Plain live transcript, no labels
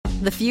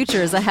The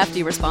future is a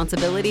hefty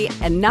responsibility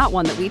and not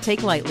one that we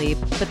take lightly.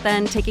 But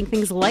then taking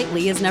things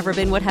lightly has never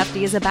been what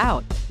Hefty is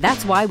about.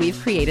 That's why we've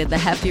created the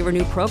Hefty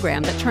Renew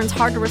program that turns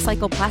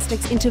hard-to-recycle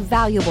plastics into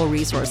valuable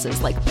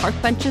resources like park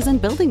benches and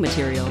building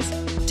materials.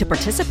 To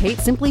participate,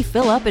 simply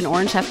fill up an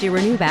orange Hefty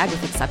Renew bag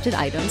with accepted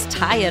items,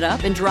 tie it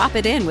up, and drop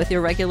it in with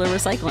your regular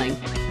recycling.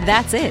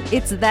 That's it.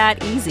 It's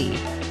that easy.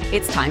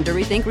 It's time to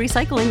rethink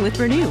recycling with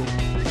Renew.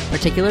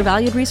 Particular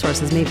valued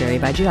resources may vary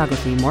by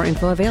geography. More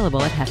info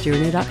available at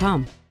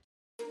heftyrenew.com.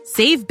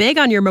 Save big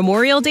on your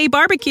Memorial Day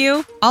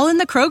barbecue, all in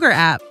the Kroger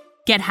app.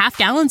 Get half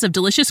gallons of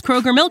delicious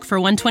Kroger milk for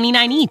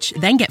 $1.29 each.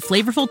 Then get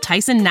flavorful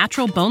Tyson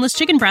natural boneless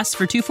chicken breasts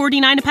for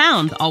 $2.49 a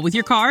pound, all with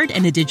your card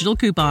and a digital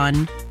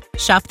coupon.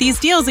 Shop these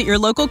deals at your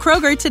local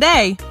Kroger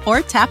today,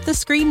 or tap the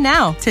screen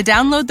now to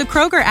download the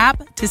Kroger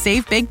app to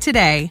save big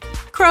today.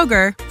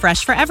 Kroger,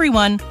 fresh for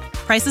everyone.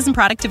 Prices and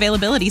product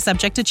availability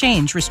subject to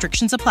change.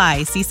 Restrictions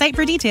apply. See site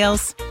for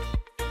details.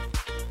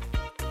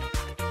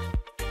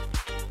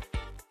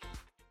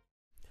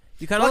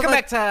 You kind of Welcome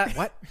back to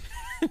what?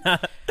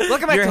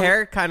 Welcome back your to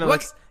hair kind of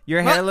looks.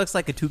 Your hair looks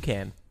like a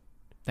toucan.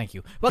 Thank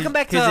you. Welcome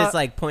back to because it's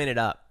like pointed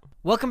up.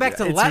 Welcome back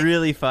to It's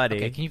really funny.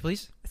 Okay, can you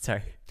please?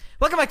 Sorry.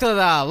 Welcome back to the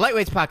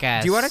Lightweights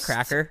podcast. Do you want a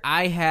cracker?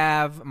 I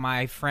have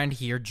my friend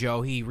here,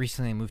 Joe. He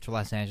recently moved to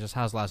Los Angeles.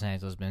 How's Los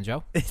Angeles been,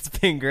 Joe? It's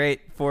been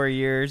great. 4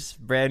 years,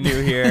 brand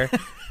new here,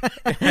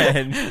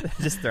 and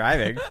just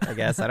thriving. I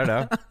guess I don't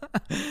know.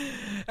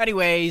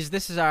 Anyways,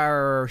 this is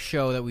our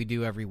show that we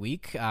do every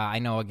week. I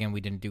know, again,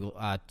 we didn't do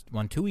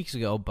one 2 weeks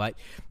ago, but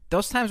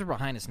those times are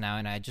behind us now,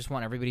 and I just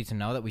want everybody to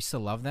know that we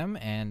still love them,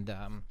 and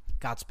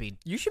Godspeed.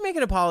 You should make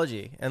an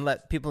apology and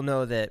let people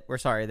know that we're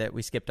sorry that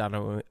we skipped on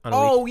a week.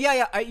 Oh,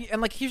 yeah.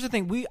 And, like, here's the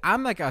thing.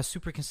 I'm, like, a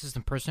super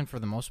consistent person for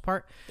the most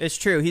part. It's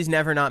true. He's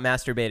never not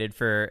masturbated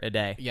for a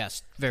day.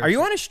 Yes. Very Are you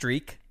true. on a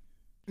streak?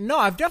 No,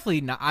 I've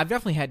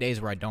definitely had days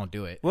where I don't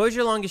do it. What was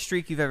your longest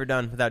streak you've ever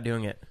done without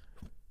doing it?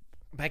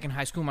 Back in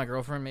high school, my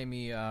girlfriend made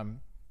me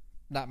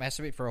not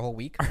masturbate for a whole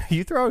week. Are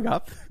you throwing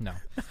up? No.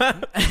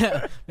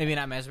 Maybe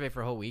not masturbate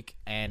for a whole week.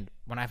 And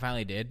when I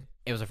finally did,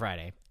 it was a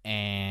Friday.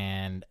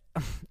 And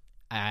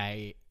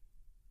I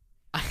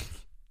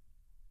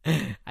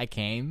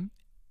came,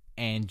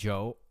 and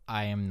Joe,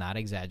 I am not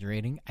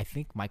exaggerating. I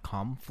think my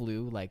cum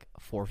flew like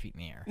 4 feet in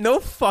the air. No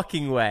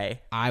fucking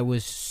way. I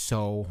was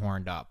so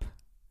horned up.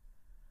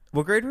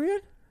 What grade were you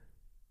in?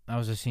 I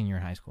was a senior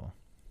in high school.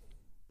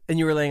 And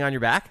you were laying on your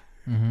back?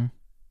 Mm-hmm.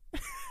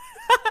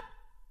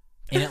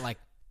 And it like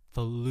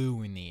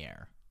flew in the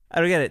air. I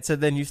don't get it. So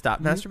then you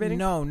stopped masturbating?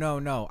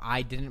 No.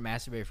 I didn't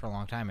masturbate for a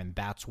long time, and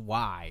that's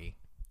why.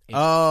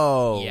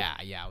 Oh. Yeah.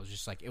 It was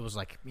just like, it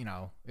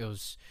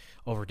was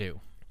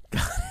overdue.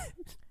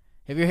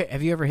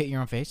 Have you ever hit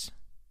your own face?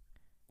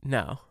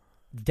 No.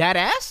 Dead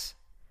ass?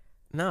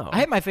 No. I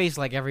hit my face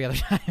like every other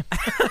time.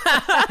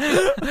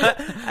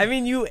 I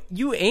mean,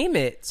 you aim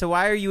it, so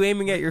why are you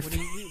aiming at your face?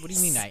 What do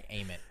you mean I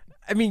aim it?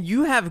 I mean,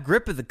 you have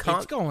grip of the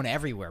It's going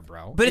everywhere,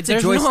 bro. But it's a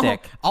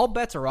joystick. All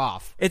bets are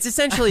off. It's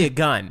essentially a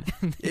gun.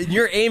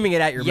 You're aiming it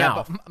at your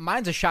mouth. But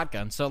mine's a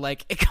shotgun, so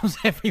like it goes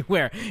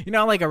everywhere. You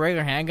know, like a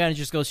regular handgun, it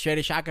just goes straight.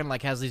 A shotgun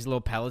like has these little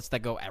pellets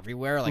that go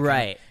everywhere. Like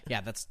right.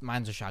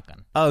 Mine's a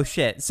shotgun. Oh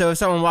shit! So if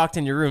someone walked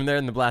in your room, they're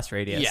in the blast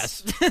radius.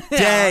 Yes.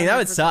 Dang, that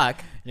would suck.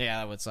 Yeah,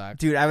 that would suck.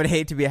 Dude, I would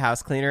hate to be a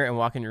house cleaner and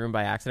walk in your room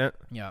by accident.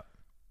 Yeah.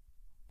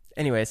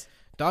 Anyways.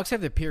 Dogs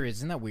have their periods.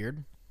 Isn't that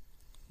weird?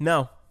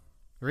 No.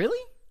 Really?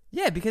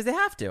 Yeah, because they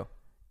have to.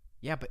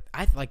 Yeah, but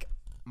I like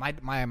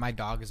my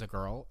dog is a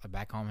girl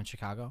back home in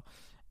Chicago,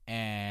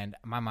 and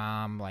my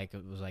mom like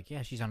was like,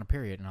 yeah, she's on a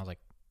period, and I was like,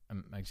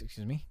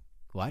 excuse me,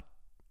 what?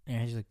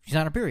 And she's like, she's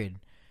on a period,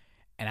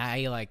 and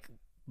I like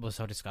was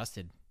so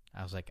disgusted.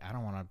 I was like, I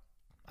don't want to.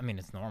 I mean,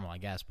 it's normal, I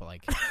guess, but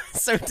like,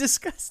 so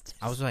disgusted.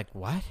 I was like,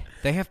 what?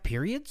 They have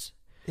periods?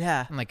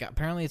 Yeah. And like,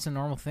 apparently it's a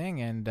normal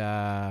thing, and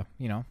now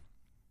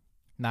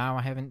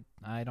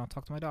I don't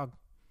talk to my dog.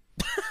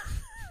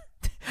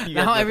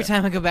 Now every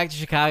time I go back to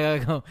Chicago, I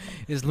go,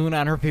 is Luna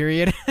on her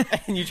period?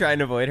 And you try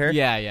and avoid her?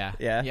 Yeah.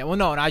 Well,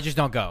 no, and I just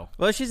don't go.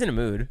 Well, she's in a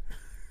mood.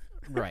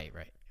 Right.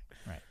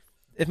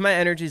 If my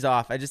energy's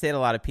off, I just ate a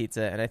lot of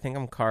pizza, and I think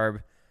I'm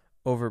carb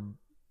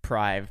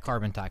over-prived.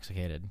 Carb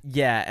intoxicated.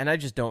 Yeah, and I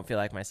just don't feel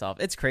like myself.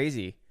 It's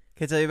crazy.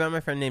 Can I tell you about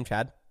my friend named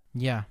Chad?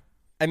 Yeah.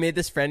 I made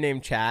this friend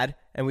named Chad,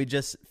 and we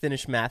just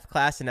finished math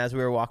class, and as we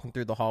were walking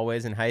through the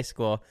hallways in high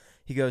school,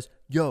 he goes,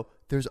 yo,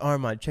 there's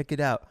Armand. Check it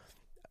out.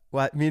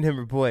 What? Me and him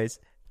are boys.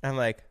 I'm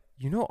like,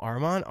 you know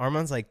Armand?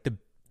 Armand's like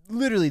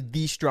literally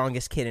the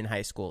strongest kid in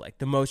high school, like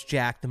the most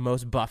jacked, the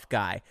most buff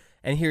guy.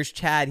 And here's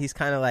Chad. He's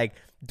kind of like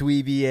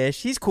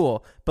dweeby-ish. He's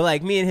cool. But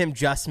like me and him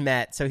just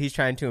met, so he's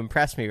trying to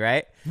impress me,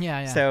 right?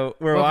 Yeah. So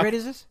what grade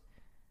is this?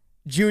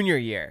 Junior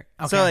year.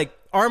 Okay. So like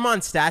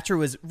Armand's stature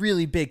was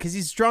really big because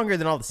he's stronger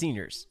than all the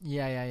seniors.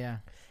 Yeah.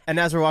 And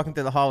as we're walking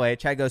through the hallway,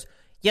 Chad goes,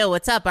 yo,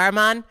 what's up,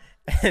 Armand?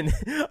 And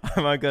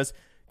Armand goes,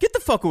 get the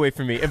fuck away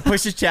from me, and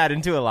pushes Chad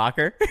into a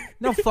locker.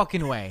 No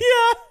fucking way.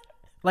 Yeah.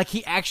 Like,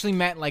 he actually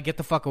meant, like, get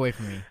the fuck away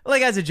from me.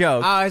 Like, as a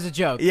joke. Oh, as a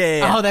joke.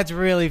 Yeah. Oh, that's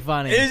really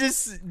funny. It was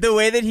just the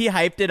way that he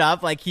hyped it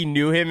up, like he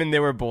knew him and they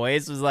were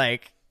boys, was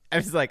like, I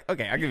was like,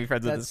 okay, I'm going to be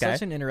friends with this guy. That's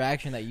such an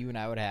interaction that you and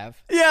I would have.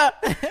 Yeah.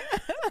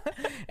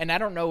 And I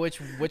don't know which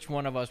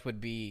one of us would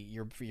be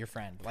your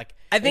friend. Like,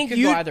 I think it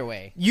could go either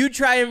way. You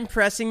try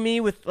impressing me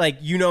with, like,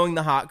 you knowing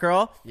the hot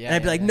girl, Yeah, and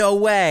I'd be like, yeah. no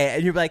way.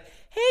 And you'd be like,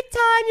 hey,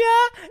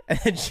 Tanya. And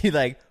then she'd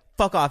like,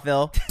 fuck off,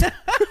 Phil.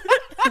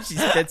 She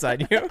spits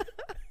on you.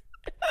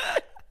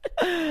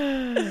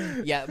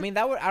 Yeah, I mean,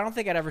 I don't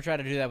think I'd ever try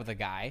to do that with a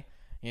guy,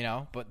 you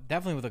know, but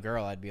definitely with a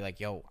girl, I'd be like,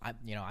 yo,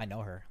 I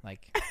know her.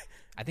 Like,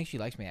 I think she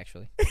likes me,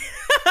 actually.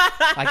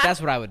 Like,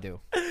 that's what I would do.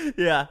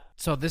 Yeah.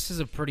 So this is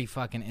a pretty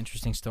fucking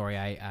interesting story.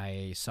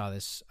 I saw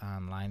this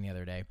online the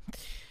other day.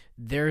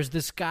 There's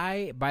this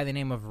guy by the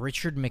name of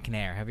Richard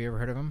McNair. Have you ever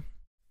heard of him?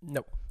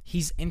 Nope.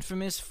 He's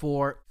infamous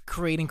for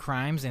creating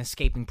crimes and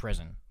escaping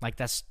prison. Like,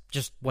 that's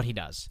just what he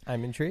does.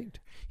 I'm intrigued.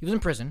 He was in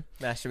prison.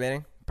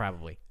 Masturbating?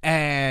 Probably.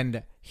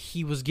 And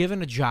he was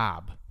given a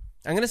job.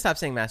 I'm going to stop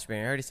saying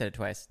masturbating. I already said it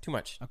twice. Too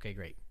much. Okay,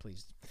 great.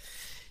 Please.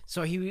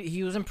 So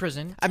he was in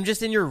prison. I'm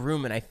just in your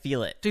room and I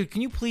feel it. Dude,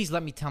 can you please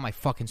let me tell my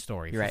fucking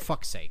story? You're For right.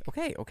 fuck's sake.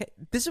 Okay.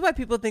 This is why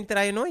people think that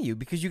I annoy you,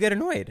 because you get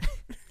annoyed.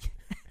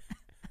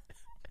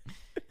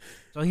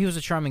 So he was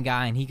a charming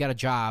guy, and he got a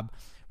job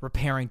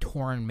repairing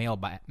torn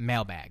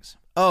mailbags.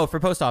 Oh, for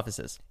post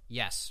offices.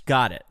 Yes.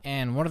 Got it.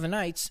 And one of the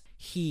nights,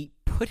 he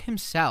put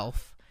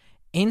himself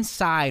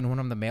inside one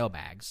of the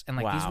mailbags. And,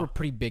 like, these Wow. were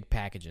pretty big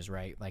packages,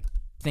 right? Like,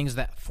 things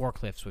that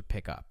forklifts would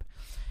pick up.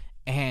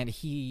 And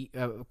he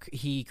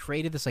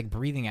created this, like,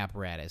 breathing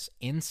apparatus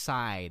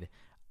inside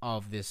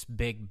of this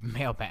big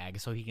mailbag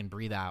so he can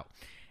breathe out.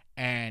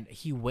 And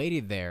he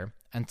waited there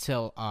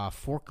until a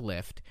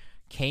forklift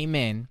came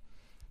in,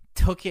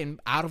 took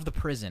him out of the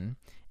prison,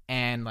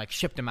 and, like,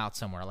 shipped him out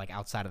somewhere, like,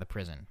 outside of the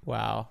prison.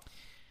 Wow.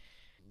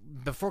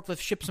 The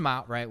forklift ships him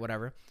out, right,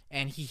 whatever,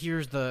 and he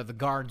hears the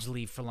guards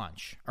leave for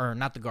lunch. Or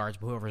not the guards,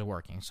 but whoever's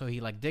working. So he,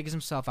 like, digs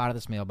himself out of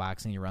this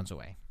mailbox, and he runs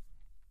away.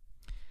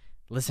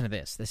 Listen to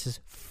this. This is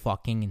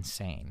fucking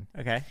insane.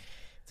 Okay.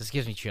 This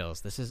gives me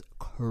chills. This is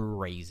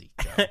crazy,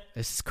 Joe.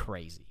 This is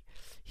crazy.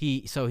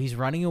 So he's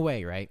running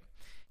away, right?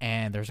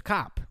 And there's a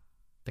cop.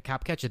 The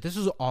cop catches it. This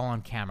is all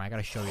on camera. I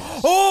gotta show you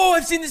this. Oh,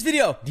 I've seen this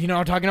video. Do you know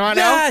what I'm talking about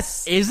now?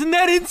 Yes. Isn't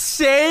that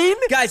insane?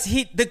 Guys,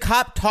 the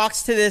cop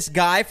talks to this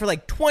guy for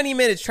like 20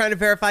 minutes trying to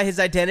verify his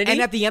identity.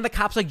 And at the end, the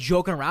cop's like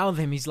joking around with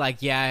him. He's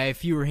like, yeah,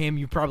 if you were him,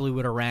 you probably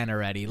would have ran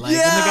already. Like,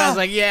 Yeah. And the guy's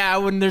like, yeah, I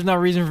wouldn't. There's no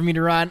reason for me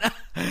to run.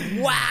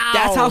 Wow.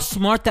 That's how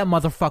smart that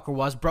motherfucker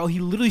was, bro. He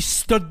literally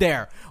stood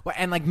there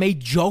and, like, made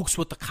jokes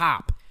with the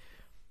cop.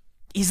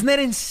 Isn't that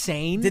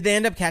insane? Did they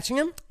end up catching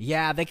him?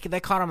 Yeah, they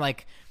caught him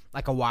like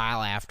a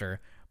while after.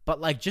 But,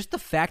 like, just the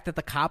fact that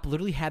the cop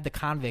literally had the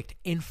convict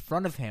in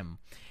front of him.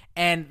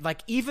 And,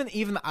 like, even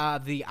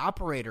the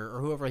operator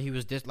or whoever he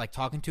was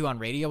talking to on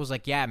radio was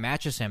like, yeah, it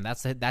matches him.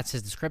 That's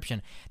his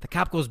description. The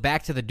cop goes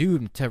back to the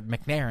dude, to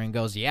McNair, and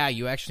goes, yeah,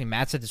 you actually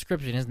match the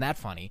description. Isn't that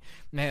funny?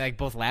 And they, like,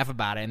 both laugh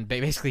about it, and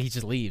basically he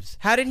just leaves.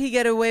 How did he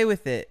get away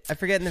with it? I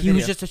forget in the He video.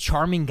 was just a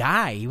charming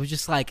guy. He was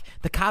just like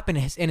the cop in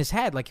his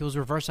head, like, he was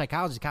reverse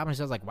psychology. The cop in his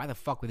head was like, why the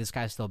fuck would this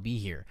guy still be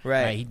here?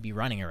 Right. He'd be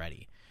running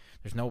already.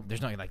 There's no,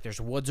 like, there's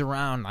woods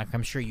around. Like,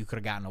 I'm sure you could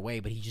have gotten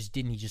away, but he just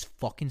didn't. He just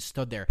fucking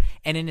stood there.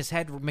 And in his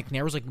head,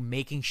 McNair was, like,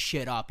 making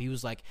shit up. He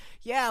was like,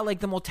 yeah, like,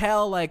 the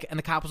motel, like, and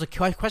the cop was,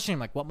 like, questioning him,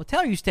 like, what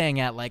motel are you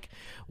staying at? Like,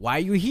 why are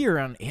you here?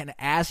 And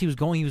as he was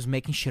going, he was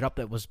making shit up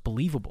that was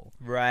believable.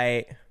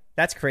 Right.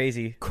 That's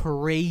crazy.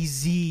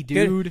 Crazy,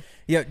 dude. Good.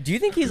 Yo, do you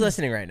think he's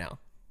listening right now?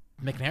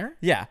 McNair?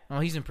 Yeah. Oh,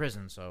 he's in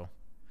prison, so.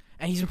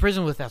 And he's in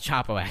prison with El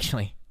Chapo,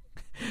 actually.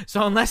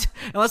 So unless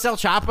El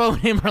Chapo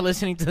and him are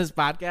listening to this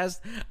podcast,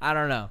 I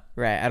don't know.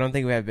 Right. I don't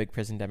think we have a big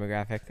prison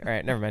demographic. All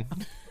right. Never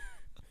mind.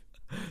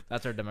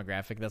 That's our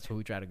demographic. That's what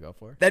we try to go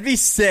for. That'd be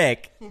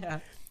sick. Yeah.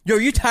 Yo,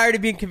 you tired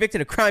of being convicted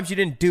of crimes you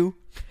didn't do?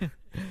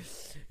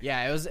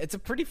 Yeah, it's a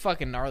pretty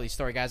fucking gnarly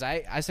story, guys.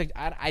 I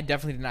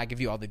definitely did not give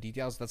you all the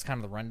details. That's kind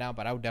of the rundown,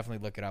 but I would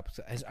definitely look it up.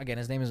 Again,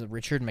 his name is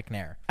Richard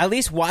McNair. At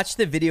least watch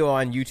the video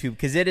on YouTube,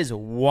 because it is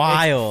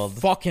wild.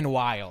 It's fucking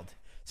wild.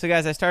 So,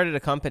 guys, I started a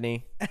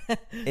company.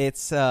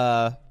 It's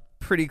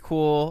pretty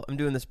cool. I'm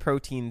doing this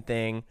protein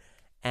thing,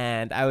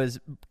 and I was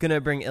going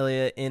to bring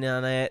Ilya in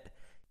on it.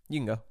 You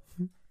can go.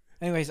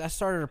 Anyways, I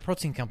started a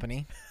protein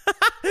company.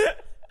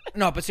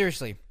 No, but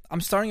seriously,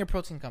 I'm starting a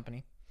protein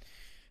company.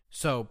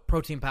 So,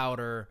 protein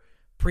powder,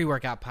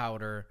 pre-workout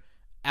powder,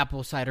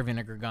 apple cider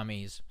vinegar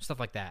gummies, stuff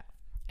like that.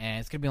 And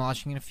it's going to be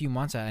launching in a few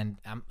months, and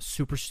I'm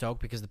super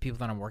stoked because the people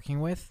that I'm working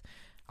with,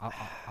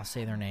 I'll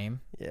say their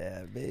name.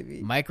 Yeah,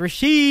 baby. Mike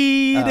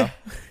Rashid.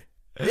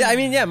 Yeah, I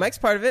mean, yeah, Mike's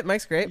part of it.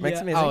 Mike's great.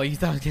 Mike's amazing. Oh, you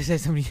thought I was going to say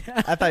somebody?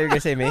 I thought you were going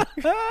to say me.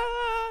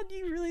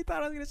 You really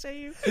thought I was going to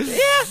say you?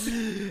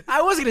 Yeah.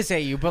 I was going to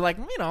say you, but, like,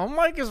 you know,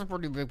 Mike is a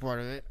pretty big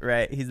part of it.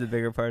 Right. He's the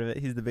bigger part of it.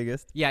 He's the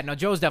biggest. Yeah, no,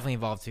 Joe's definitely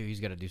involved, too. He's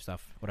got to do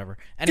stuff, whatever.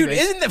 Dude, Anyways.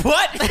 isn't that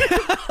what?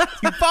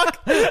 You fuck.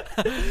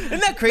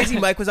 Isn't that crazy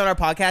Mike was on our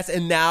podcast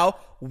and now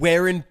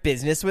we're in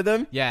business with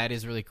him? Yeah, it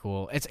is really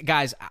cool. It's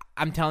guys,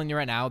 I'm telling you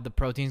right now, the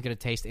protein's gonna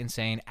taste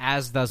insane,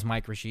 as does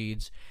Mike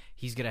Rashid's.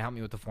 He's gonna help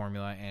me with the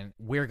formula, and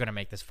we're gonna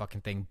make this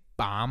fucking thing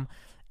bomb.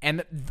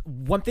 And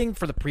one thing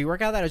for the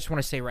pre-workout that I just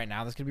want to say right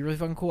now that's going to be really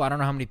fucking cool. I don't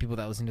know how many people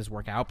that listen to this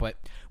work out, but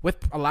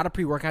with a lot of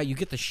pre-workout, you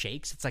get the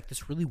shakes. It's like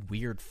this really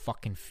weird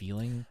fucking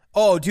feeling.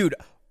 Oh, dude.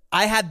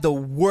 I had the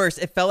worst.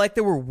 It felt like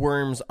there were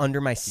worms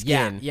under my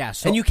skin. Yeah.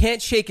 And you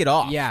can't shake it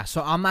off. Yeah,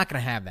 so I'm not going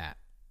to have that.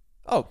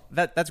 Oh,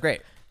 that's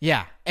great.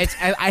 Yeah.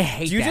 I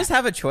hate Do you that. just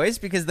have a choice?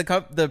 Because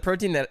the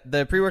protein,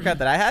 the pre-workout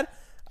that I had,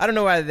 I don't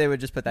know why they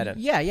would just put that in.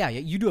 Yeah.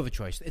 You do have a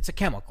choice. It's a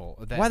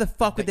chemical. Why the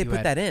fuck would they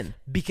put that in?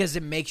 Because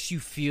it makes you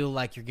feel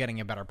like you're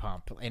getting a better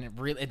pump, and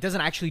it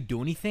doesn't actually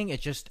do anything.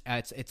 It's just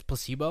it's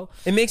placebo.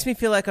 It makes me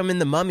feel like I'm in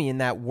The Mummy and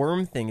that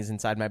worm thing is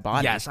inside my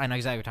body. Yes, I know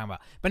exactly what you're talking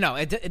about. But no,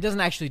 it doesn't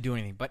actually do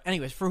anything. But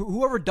anyways, for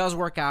whoever does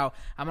work out,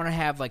 I'm gonna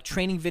have like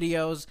training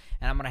videos,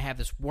 and I'm gonna have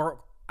this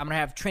work. I'm gonna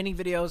have training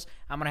videos.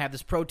 I'm gonna have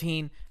this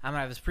protein. I'm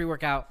gonna have this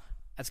pre-workout.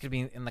 That's going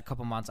to be in a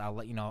couple months. I'll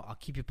let you know. I'll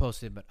keep you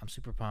posted, but I'm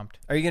super pumped.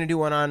 Are you going to do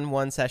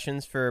one-on-one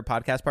sessions for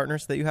podcast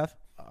partners that you have?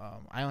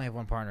 I only have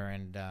one partner,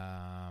 and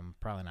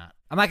probably not.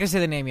 I'm not going to say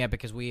the name yet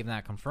because we have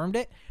not confirmed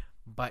it,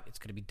 but it's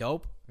going to be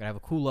dope. We're going to have a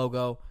cool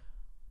logo.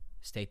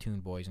 Stay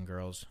tuned, boys and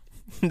girls.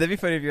 That'd be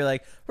funny if you're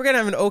like, we're going to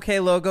have an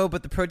okay logo,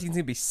 but the protein's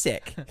going to be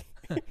sick.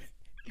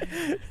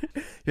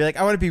 You're like,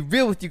 I want to be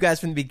real with you guys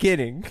from the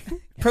beginning.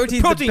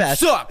 Protein's the best.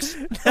 Sucks.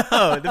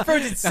 No, the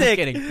protein's sick.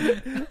 I'm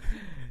kidding.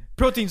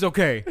 Protein's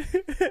okay,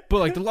 but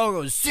like the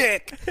logo is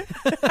sick.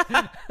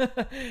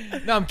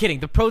 No, I'm kidding.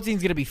 The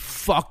protein's gonna be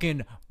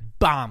fucking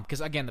bomb.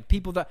 Because again, the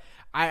people that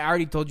I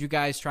already told you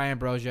guys, try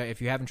Ambrosia.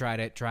 If you haven't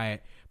tried it, try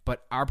it.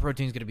 But our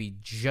protein's gonna be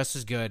just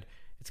as good.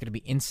 It's gonna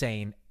be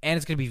insane, and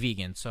it's gonna be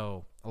vegan.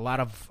 So a lot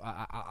of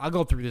I'll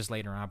go through this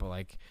later on, but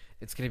like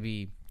it's gonna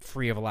be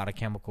free of a lot of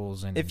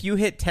chemicals. And if you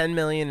hit 10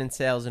 million in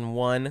sales in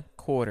 1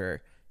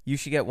 quarter, you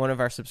should get one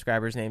of our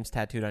subscribers' names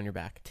tattooed on your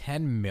back.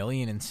 10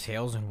 million in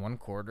sales in 1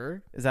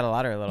 quarter? Is that a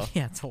lot or a little?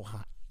 Yeah, it's a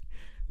lot.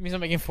 It means I'm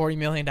making $40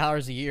 million a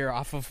year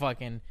off of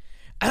fucking.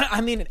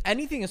 I mean,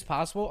 anything is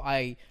possible.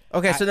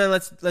 So then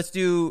let's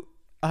do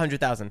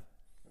 100,000.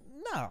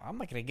 No, I'm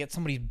not gonna get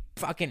somebody's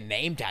fucking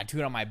name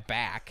tattooed on my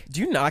back.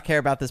 Do you not care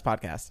about this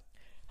podcast?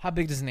 How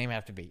big does the name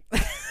have to be?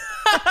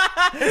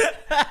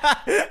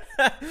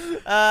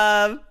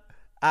 I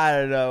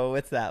don't know.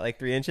 What's that? Like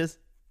 3 inches?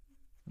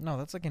 No,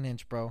 that's like an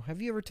inch, bro.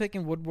 Have you ever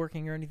taken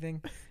woodworking or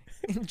anything?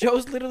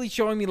 Joe's literally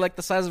showing me like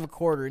the size of a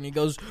quarter, and he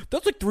goes,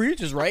 "That's like 3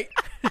 inches, right?"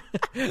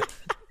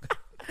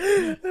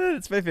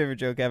 It's my favorite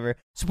joke ever.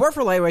 Support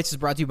for Lightweights is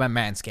brought to you by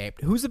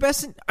Manscaped. Who is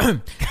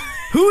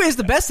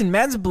the best in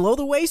men's below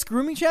the waist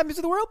grooming champions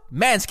of the world?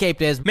 Manscaped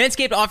is.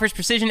 Manscaped offers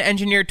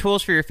precision-engineered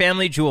tools for your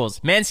family jewels.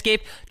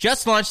 Manscaped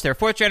just launched their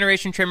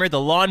 4th-generation trimmer, the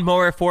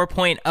Lawnmower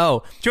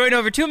 4.0. Join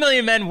over 2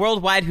 million men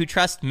worldwide who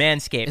trust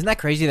Manscaped. Isn't that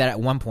crazy that at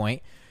one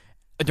point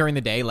during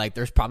the day, like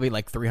there's probably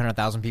like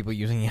 300,000 people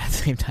using it at the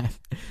same time?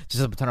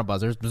 Just a ton of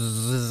buzzers.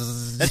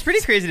 That's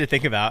pretty crazy to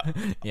think about.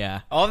 Yeah.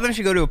 All of them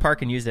should go to a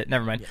park and use it.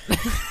 Never mind. Yeah.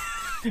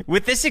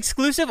 With this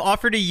exclusive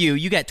offer to you,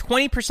 you get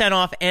 20%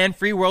 off and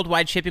free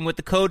worldwide shipping with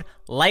the code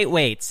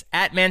LIGHTWEIGHTS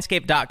at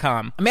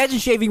manscaped.com. Imagine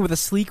shaving with a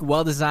sleek,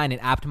 well-designed,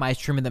 and optimized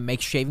trimmer that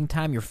makes shaving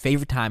time your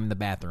favorite time in the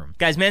bathroom.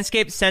 Guys,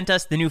 Manscaped sent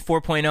us the new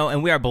 4.0,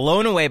 and we are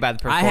blown away by the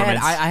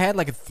performance. I had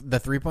like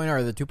the 3.0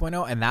 or the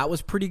 2.0, and that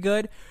was pretty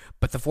good.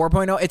 But the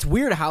 4.0, it's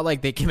weird how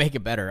like they can make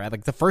it better.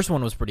 Like the first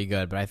one was pretty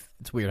good, but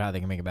it's weird how they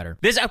can make it better.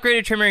 This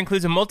upgraded trimmer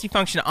includes a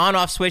multifunction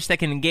on-off switch that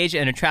can engage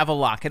in a travel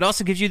lock. It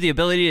also gives you the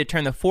ability to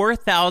turn the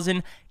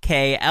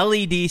 4000K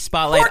LED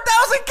spotlight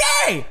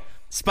 4,000K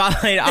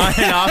spotlight on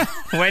and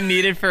off when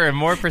needed for a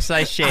more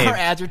precise shave. Our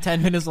ads are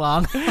 10 minutes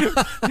long.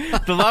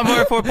 The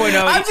Lawnmower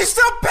 4.0. I'm just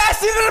so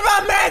passionate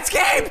about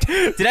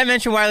Manscaped. Did I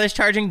mention wireless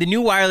charging? The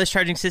new wireless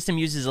charging system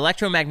uses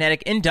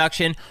electromagnetic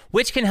induction,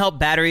 which can help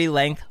battery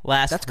length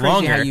last That's crazy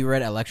longer. How you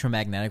read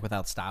electromagnetic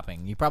without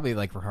stopping. You probably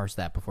like rehearsed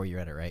that before you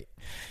read it, right?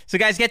 So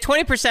guys, get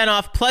 20%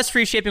 off plus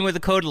free shipping with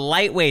the code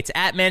LIGHTWEIGHTS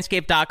at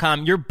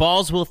manscaped.com. Your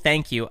balls will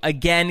thank you.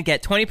 Again,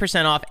 get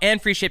 20% off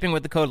and free shipping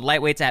with the code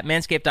LIGHTWEIGHTS at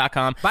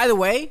manscaped.com. By the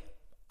way,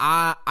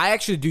 I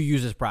actually do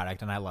use this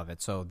product, and I love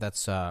it. So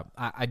that's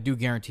I do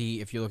guarantee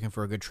if you're looking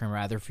for a good trimmer,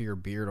 either for your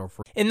beard or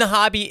for... In the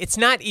hobby, it's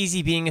not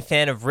easy being a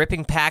fan of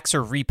ripping packs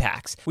or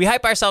repacks. We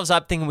hype ourselves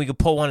up thinking we could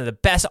pull one of the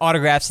best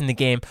autographs in the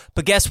game,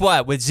 but guess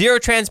what? With zero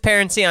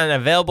transparency on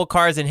available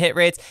cards and hit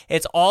rates,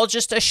 it's all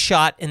just a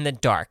shot in the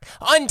dark.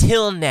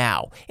 Until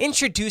now,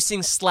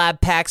 introducing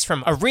slab packs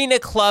from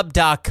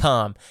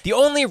arenaclub.com, the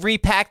only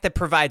repack that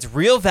provides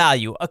real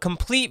value, a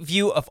complete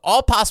view of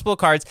all possible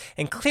cards,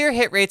 and clear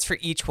hit rates for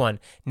each one.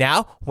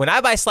 Now, when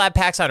I buy slab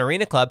packs on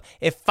Arena Club,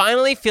 it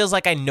finally feels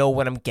like I know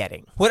what I'm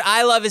getting. What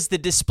I love is the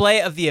display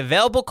of the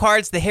available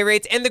cards, the hit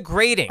rates, and the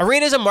grading.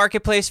 Arena is a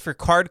marketplace for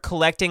card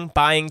collecting,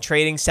 buying,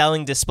 trading,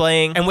 selling,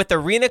 displaying, and with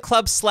Arena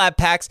Club slab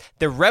packs,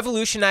 they're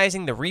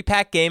revolutionizing the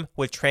repack game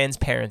with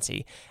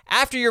transparency.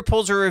 After your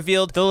pulls are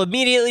revealed, they'll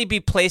immediately be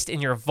placed in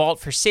your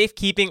vault for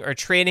safekeeping or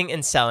trading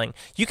and selling.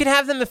 You can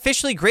have them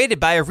officially graded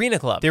by Arena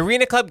Club. The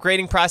Arena Club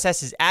grading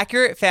process is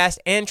accurate, fast,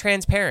 and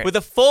transparent, with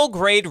a full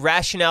grade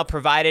rationale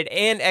provided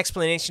and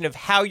explanation of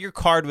how your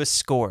card was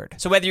scored.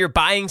 So whether you're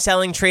buying,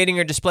 selling, trading,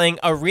 or displaying,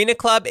 Arena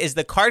Club is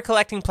the card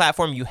collecting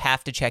platform you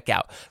have to check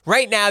out.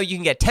 Right now, you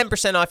can get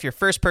 10% off your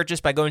first purchase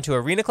by going to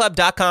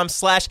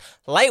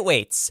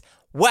arenaclub.com/lightweights.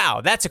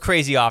 Wow, that's a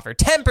crazy offer.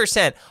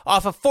 10%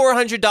 off a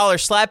 $400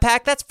 slab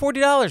pack. That's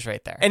 $40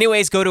 right there.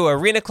 Anyways, go to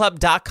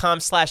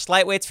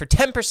arenaclub.com/lightweights for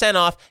 10%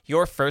 off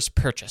your first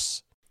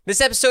purchase.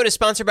 This episode is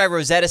sponsored by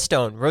Rosetta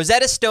Stone.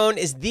 Rosetta Stone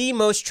is the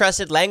most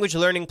trusted language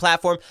learning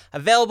platform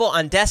available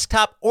on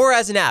desktop or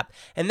as an app,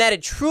 and that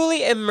it truly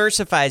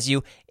immersifies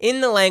you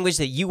in the language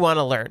that you want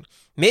to learn.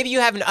 Maybe you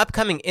have an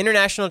upcoming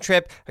international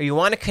trip or you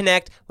want to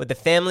connect with a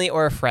family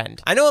or a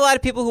friend. I know a lot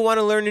of people who want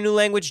to learn a new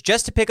language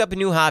just to pick up a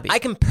new hobby. I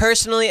can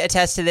personally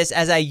attest to this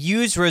as I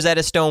used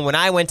Rosetta Stone when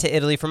I went to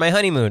Italy for my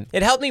honeymoon.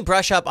 It helped me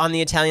brush up on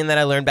the Italian that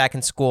I learned back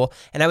in school,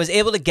 and I was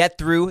able to get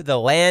through the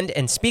land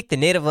and speak the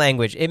native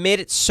language. It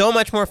made it so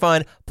much more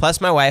fun, plus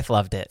my wife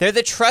loved it. They're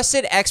the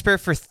trusted expert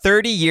for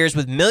 30 years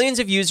with millions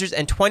of users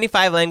and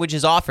 25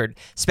 languages offered.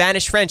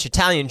 Spanish, French,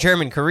 Italian,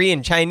 German,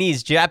 Korean,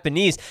 Chinese,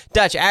 Japanese,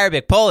 Dutch,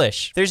 Arabic,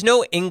 Polish. There's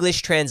no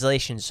English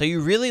translation, so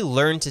you really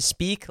learn to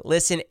speak,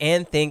 listen,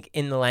 and think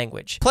in the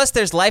language. Plus,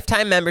 there's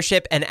lifetime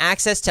membership and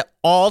access to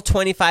all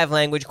 25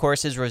 language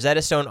courses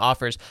Rosetta Stone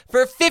offers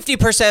for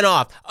 50%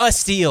 off. A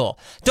steal.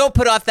 Don't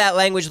put off that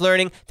language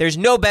learning. There's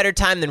no better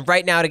time than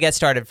right now to get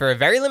started. For a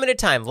very limited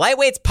time,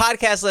 Lightweight's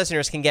podcast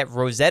listeners can get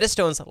Rosetta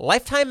Stone's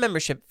lifetime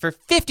membership for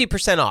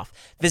 50% off.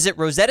 Visit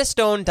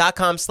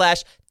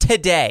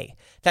rosettastone.com/today.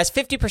 That's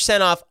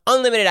 50% off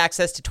unlimited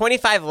access to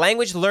 25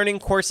 language learning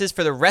courses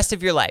for the rest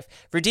of your life.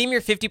 Redeem your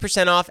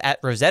 50% off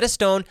at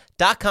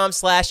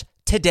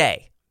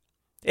rosettastone.com/today.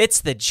 It's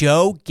the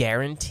Joe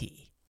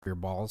guarantee. Your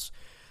balls,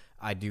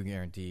 I do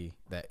guarantee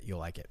that you'll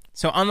like it.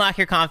 So unlock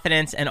your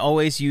confidence and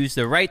always use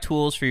the right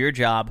tools for your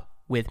job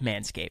with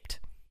Manscaped.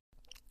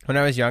 When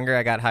I was younger,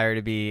 I got hired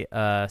to be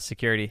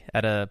security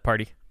at a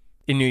party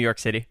in New York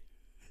City,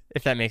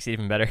 if that makes it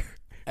even better.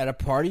 At a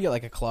party,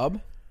 like a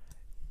club?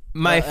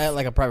 Like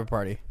a private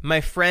party.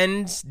 My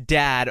friend's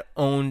dad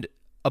owned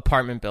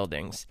apartment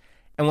buildings,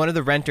 and one of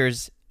the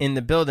renters in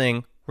the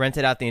building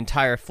rented out the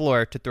entire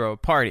floor to throw a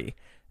party,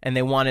 and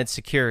they wanted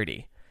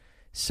security.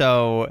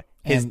 So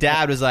his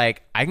dad was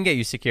like, I can get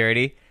you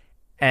security.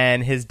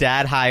 And his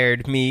dad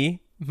hired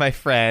me, my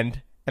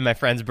friend, and my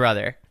friend's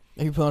brother.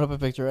 Are you pulling up a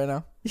picture right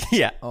now?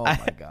 Yeah. Oh,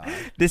 my God.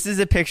 This is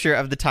a picture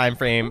of the time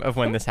frame of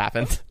when this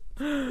happened.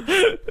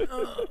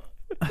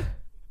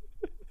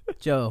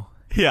 Joe.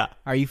 Yeah.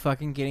 Are you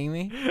fucking kidding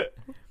me?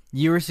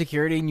 You were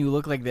security and you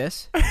look like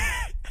this?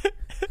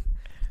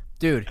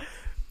 Dude,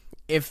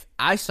 if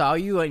I saw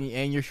you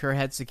and your shirt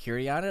had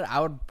security on it,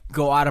 I would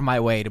go out of my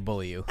way to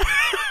bully you.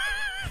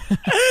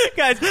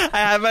 Guys, I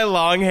have my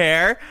long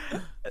hair,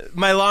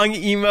 my long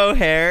emo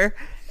hair,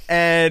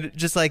 and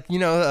just like,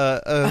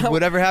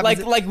 whatever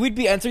happens. Like we'd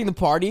be entering the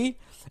party,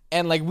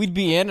 and like we'd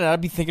be in, and I'd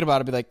be thinking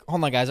about it, be like,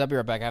 hold on, guys, I'll be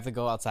right back. I have to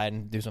go outside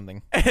and do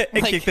something.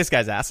 and kick this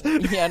guy's ass.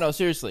 Yeah, no,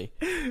 seriously.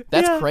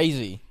 That's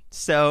crazy.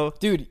 So,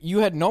 dude, you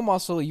had no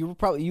muscle. You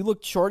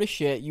looked short as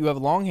shit. You have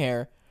long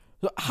hair.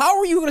 How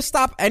are you going to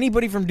stop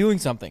anybody from doing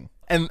something?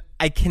 And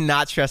I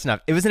cannot stress enough,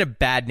 it was in a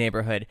bad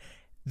neighborhood.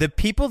 The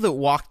people that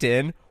walked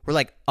in were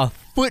like a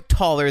foot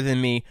taller than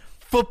me,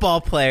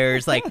 football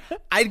players. Like,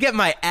 I'd get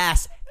my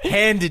ass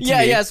handed to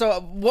me. Yeah.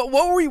 So what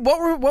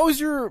was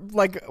your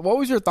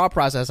thought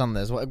process on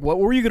this? What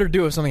were you gonna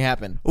do if something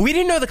happened? We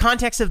didn't know the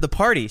context of the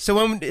party. So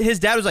when his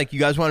dad was like, "You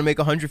guys want to make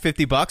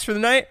 $150 for the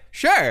night?"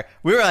 Sure.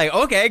 We were like,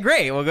 "Okay,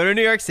 great. We'll go to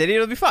New York City.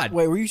 It'll be fun."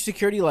 Wait, were you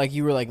security? Like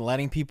you were like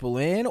letting people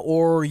in,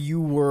 or you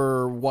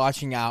were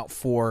watching out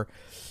for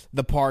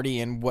the party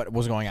and what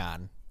was going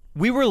on?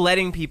 We were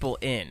letting people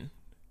in.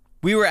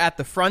 We were at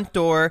the front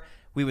door.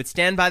 We would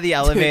stand by the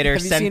elevator,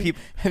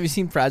 people. Have you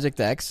seen Project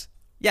X?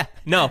 Yeah.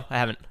 No, I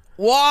haven't.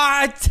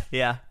 What?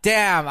 Yeah.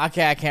 Damn.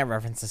 Okay, I can't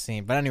reference the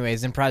scene. But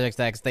anyways, in Project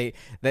X,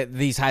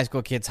 these high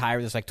school kids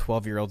hire this like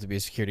 12-year-old to be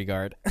a security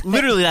guard.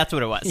 Literally, that's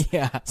what it was.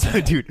 Yeah.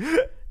 So, dude,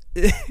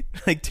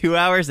 like 2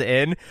 hours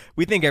in,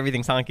 we think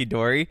everything's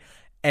honky-dory.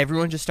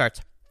 Everyone just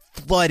starts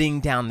flooding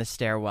down the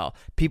stairwell.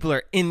 People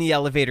are in the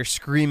elevator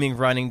screaming,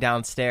 running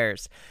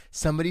downstairs.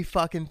 Somebody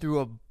fucking threw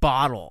a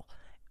bottle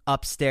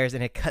upstairs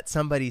and it cut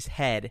somebody's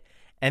head.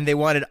 And they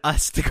wanted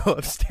us to go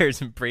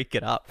upstairs and break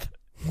it up.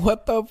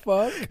 What the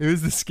fuck? It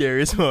was the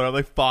scariest moment. I'm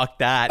like, fuck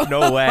that.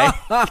 No way.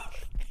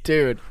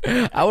 Dude,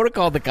 I would have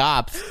called the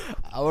cops.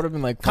 I would have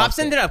been like... Cops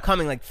ended up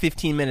coming like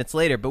 15 minutes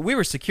later, but we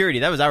were security.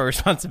 That was our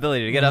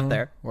responsibility to get up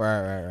there.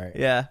 Right.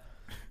 Yeah.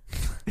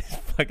 It's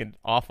fucking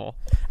awful.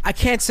 I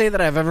can't say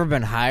that I've ever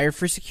been hired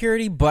for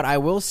security, but I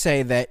will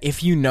say that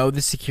if you know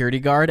the security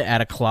guard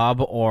at a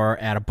club or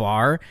at a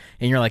bar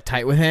and you're like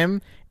tight with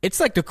him, it's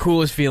like the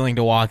coolest feeling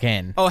to walk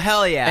in. Oh,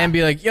 hell yeah. And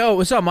be like, yo,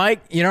 what's up,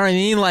 Mike? You know what I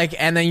mean? Like,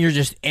 and then you're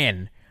just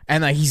in.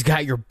 And like he's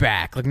got your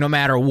back. Like no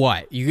matter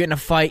what. You get in a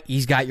fight,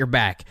 he's got your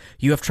back.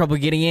 You have trouble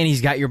getting in,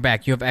 he's got your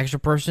back. You have extra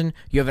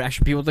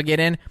extra people to get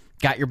in,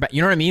 got your back.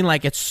 You know what I mean?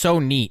 Like it's so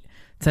neat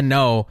to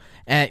know.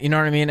 And you know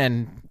what I mean?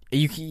 And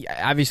you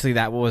obviously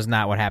that was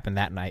not what happened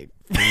that night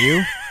for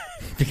you.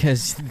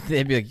 Because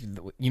they'd be like,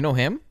 you know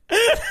him?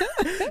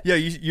 Yeah,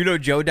 you know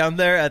Joe down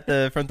there at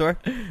the front door?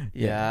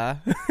 Yeah.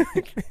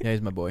 Yeah,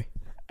 he's my boy.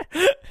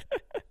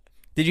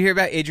 Did you hear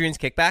about Adrian's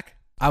kickback?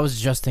 I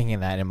was just thinking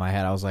that in my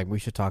head. I was like, we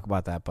should talk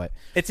about that, but...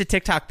 It's a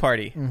TikTok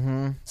party.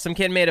 Mm-hmm. Some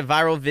kid made a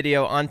viral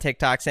video on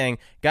TikTok saying,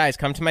 guys,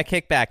 come to my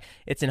kickback.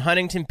 It's in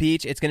Huntington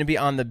Beach. It's going to be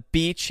on the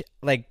beach,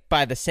 like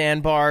by the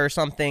sandbar or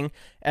something.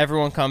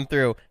 Everyone come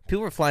through.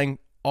 People were flying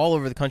all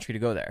over the country to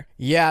go there.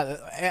 Yeah,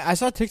 I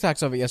saw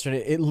TikToks of it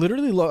yesterday. It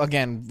literally looked,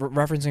 again,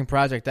 referencing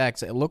Project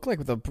X, it looked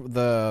like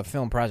the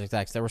film Project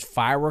X. There was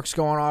fireworks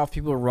going off.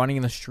 People were running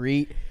in the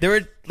street. There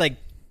were like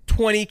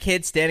 20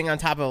 kids standing on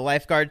top of a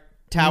lifeguard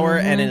tower,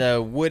 and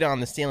the wood on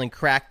the ceiling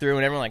cracked through,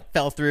 and everyone like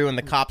fell through, and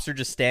the cops are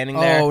just standing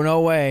there. Oh,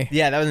 no way.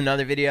 Yeah, that was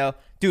another video.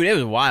 Dude, it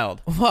was wild.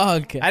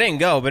 Fuck. I didn't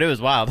go, but it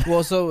was wild.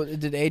 Well, so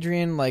did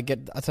Adrian like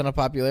get a ton of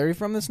popularity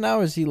from this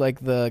now? Is he like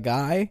the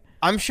guy?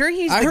 I'm sure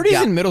I heard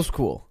he's in middle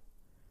school.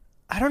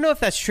 I don't know if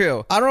that's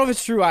true. I don't know if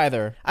it's true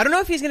either. I don't know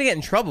if he's going to get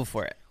in trouble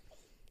for it.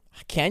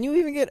 Can you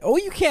even get... Oh,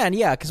 you can,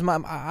 yeah, because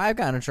I've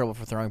gotten in trouble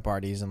for throwing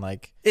parties and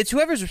like... It's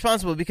whoever's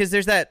responsible, because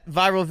there's that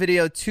viral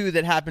video, too,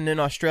 that happened in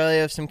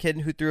Australia of some kid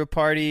who threw a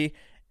party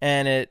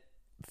and it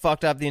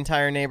fucked up the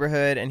entire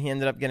neighborhood, and he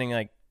ended up getting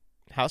like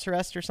house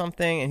arrest or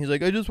something, and he's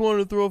like, I just wanted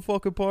to throw a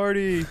fucking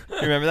party.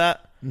 You remember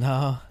that?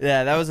 No.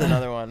 Yeah, that was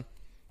another one.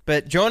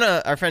 But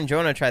Jonah, our friend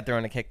Jonah, tried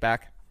throwing a kickback.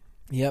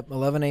 Yep,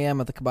 11 a.m.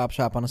 at the kebab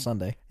shop on a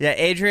Sunday. Yeah,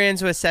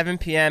 Adrian's was 7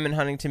 p.m. in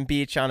Huntington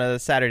Beach on a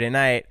Saturday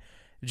night.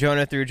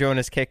 Jonah threw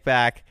Jonah's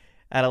kickback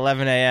at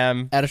 11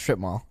 a.m. At a strip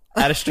mall.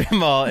 At a strip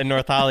mall in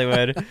North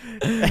Hollywood.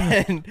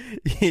 And,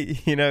 he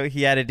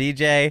had a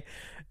DJ.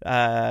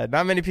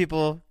 Not many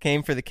people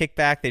came for the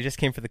kickback. They just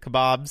came for the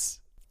kebabs.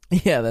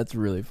 Yeah, that's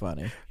really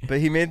funny. But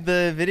he made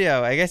the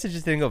video. I guess it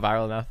just didn't go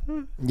viral enough.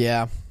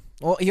 Yeah.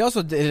 Well, he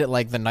also did it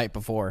like the night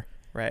before.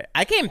 Right.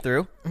 I came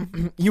through.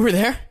 You were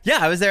there? Yeah,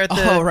 I was there at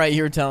the... Oh, right.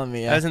 You were telling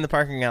me. Yeah. I was in the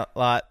parking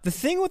lot. The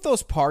thing with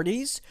those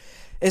parties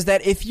is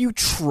that if you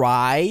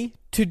try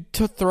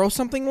to throw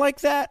something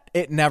like that,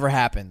 it never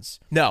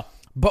happens. No.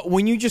 But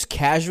when you just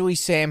casually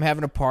say I'm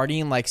having a party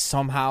and like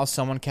somehow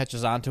someone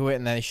catches onto it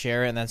and then they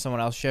share it and then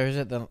someone else shares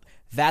it, then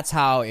that's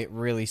how it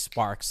really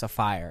sparks a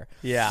fire.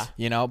 Yeah.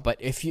 You know, but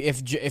if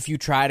you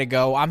try to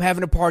go, I'm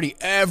having a party,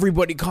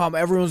 everybody come,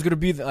 everyone's going to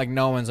be there, like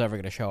no one's ever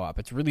going to show up.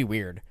 It's really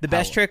weird. The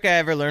best trick I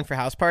ever learned for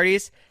house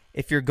parties,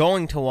 if you're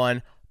going to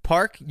one,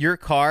 park your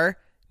car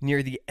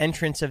near the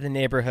entrance of the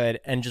neighborhood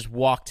and just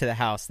walk to the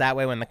house. That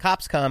way when the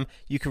cops come,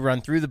 you can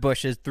run through the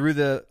bushes, through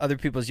the other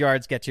people's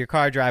yards, get to your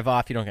car, drive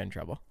off. You don't get in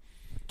trouble.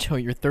 Joe,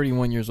 you're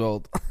 31 years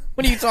old.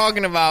 What are you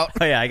talking about?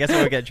 Oh, yeah, I guess I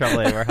won't get in trouble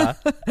anymore, huh?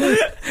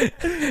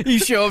 You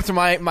show up to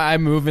my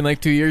move in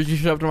like 2 years, you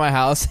show up to my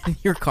house, and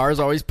your car's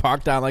always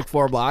parked down like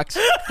 4 blocks.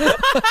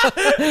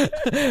 Why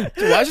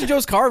isn't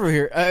Joe's car over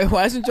here?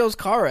 Why isn't Joe's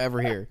car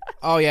ever here?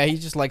 Oh, yeah, he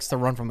just likes to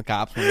run from the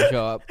cops when they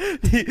show up.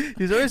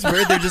 He's always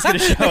worried they're just going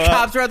to show the up. The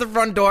cops are at the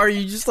front door,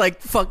 you just like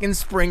fucking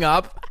spring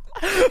up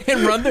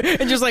and run through,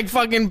 and just like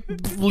fucking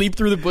leap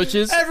through the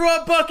bushes.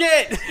 Everyone book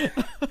it!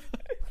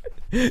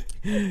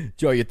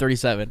 Joe, you're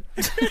 37.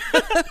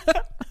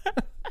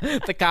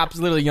 The cop's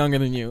literally younger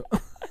than you.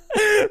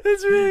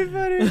 That's really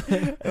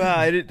funny.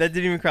 Wow, that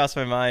didn't even cross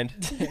my mind.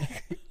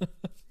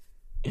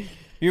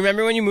 You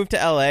remember when you moved to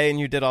LA and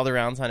you did all the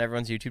rounds on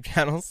everyone's YouTube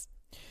channels?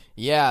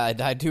 Yeah,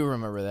 I do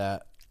remember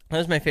that. That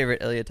was my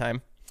favorite Ilya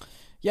time.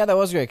 Yeah, that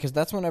was great because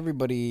that's when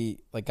everybody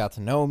like got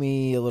to know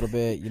me a little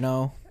bit, you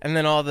know. And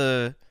then all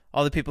the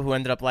people who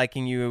ended up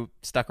liking you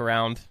stuck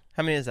around.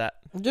 How many is that?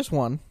 Just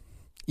one.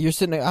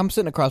 I'm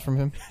sitting across from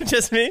him.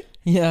 Just me?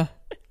 Yeah.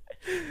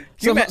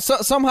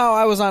 Somehow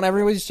I was on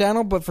everybody's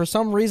channel, but for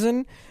some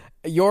reason,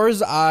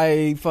 yours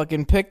I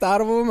fucking picked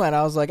out of them, and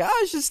I was like,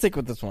 I should stick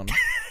with this one.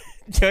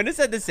 Jonah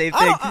said the same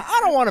thing. I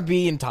don't want to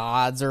be in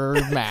Todd's or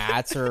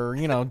Matt's or,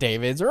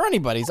 David's or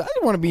anybody's. I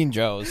just want to be in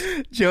Joe's.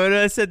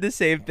 Jonah said the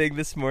same thing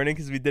this morning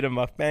because we did a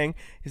mukbang.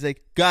 He's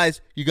like,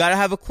 guys, you got to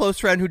have a close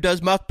friend who does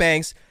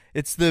mukbangs.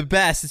 It's the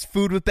best. It's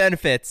food with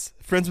benefits.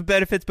 Friends with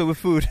benefits, but with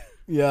food.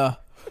 Yeah.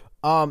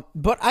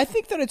 But I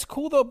think that it's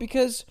cool though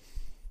because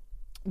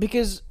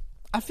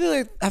I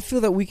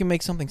feel that we can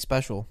make something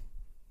special.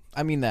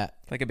 I mean that.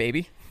 Like a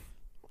baby?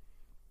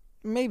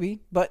 Maybe,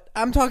 but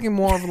I'm talking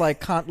more of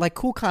like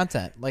cool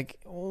content, like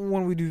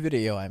when we do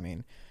video. I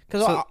mean,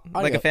 because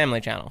like a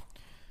family channel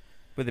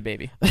with a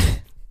baby.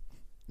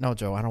 No,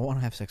 Joe, I don't want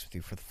to have sex with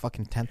you for the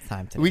fucking 10th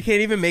time today. We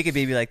can't even make a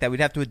baby like that. We'd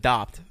have to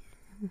adopt.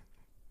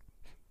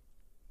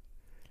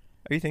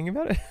 Are you thinking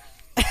about it?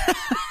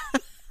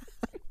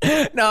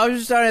 No, I was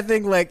just trying to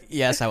think like,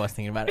 yes, I was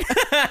thinking about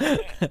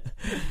it.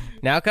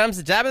 Now comes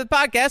the time of the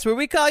podcast where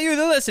we call you,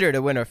 the listener,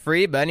 to win a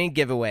free bunny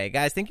giveaway.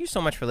 Guys, thank you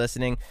so much for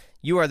listening.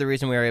 You are the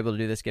reason we are able to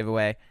do this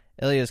giveaway.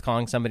 Ilya is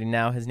calling somebody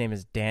now. His name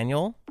is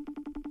Daniel.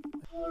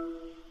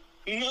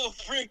 No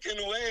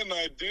freaking way,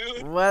 my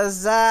dude.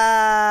 What's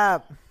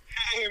up?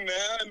 Hey,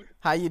 man.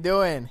 How you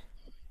doing?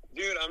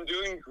 Dude, I'm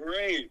doing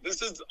great.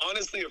 This is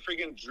honestly a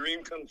freaking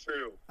dream come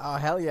true. Oh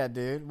hell yeah,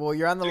 dude. Well,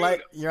 you're on the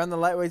Dude. you're on the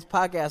Lightweights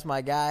podcast,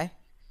 my guy.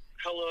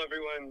 Hello,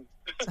 everyone.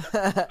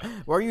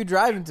 Where are you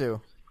driving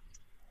to?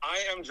 I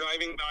am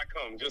driving back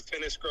home. Just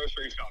finished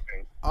grocery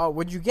shopping. Oh,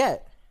 what'd you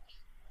get?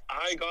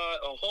 I got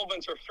a whole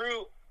bunch of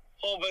fruit,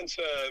 whole bunch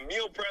of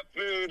meal prep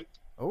food.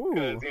 Ooh.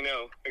 Because, you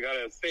know, I got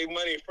to save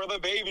money for the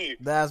baby.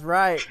 That's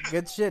right.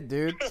 Good shit,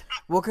 dude.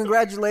 Well,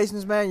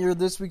 congratulations, man. You're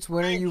this week's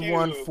winner. Thank You you.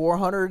 won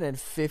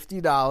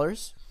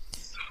 $450.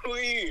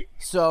 Sweet.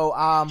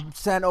 So,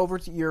 send over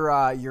to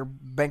your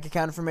bank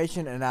account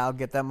information, and I'll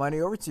get that money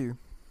over to you.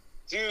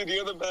 Dude,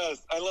 you're the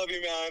best. I love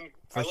you, man.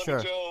 For I love sure.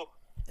 you, Joe.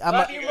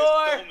 Love you guys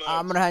more. so much.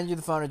 I'm gonna hand you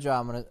the phone to Joe.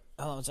 Hold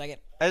on a second.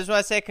 I just want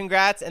to say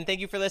congrats and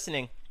thank you for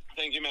listening.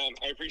 Thank you, man.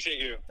 I appreciate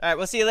you. All right,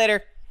 we'll see you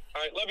later.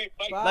 All right, love you.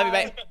 Bye. Love you,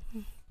 bye.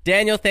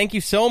 Daniel, thank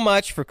you so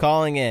much for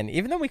calling in,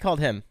 even though we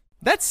called him.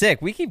 That's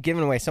sick. We keep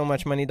giving away so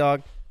much money,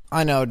 dog.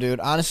 I know, dude.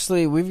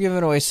 Honestly, we've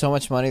given away so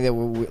much money that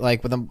we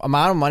like with the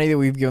amount of money that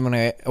we've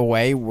given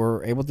away,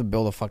 we're able to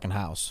build a fucking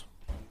house.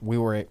 We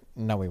weren't.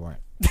 But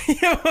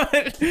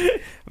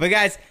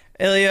guys,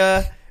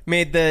 Ilya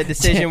made the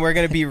decision. We're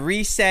going to be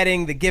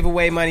resetting the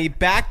giveaway money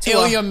back to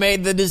Ilya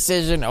made the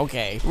decision.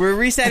 Okay. We're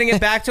resetting it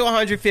back to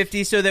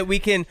 150 so that we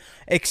can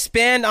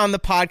expand on the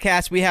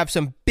podcast. We have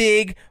some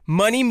big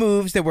money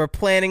moves that we're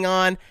planning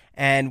on,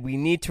 and we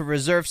need to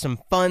reserve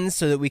some funds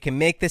so that we can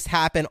make this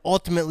happen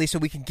ultimately so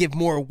we can give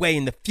more away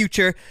in the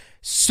future.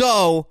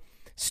 So,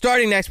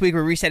 starting next week,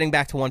 we're resetting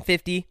back to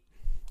 150.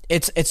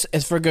 It's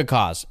for a good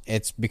cause.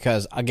 It's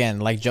because, again,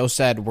 like Joe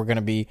said, we're going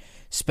to be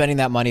spending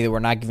that money that we're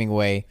not giving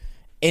away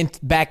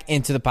back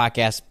into the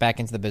podcast, back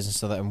into the business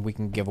so that we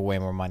can give away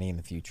more money in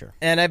the future.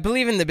 And I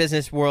believe in the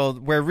business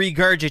world, we're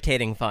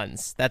regurgitating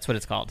funds. That's what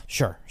it's called.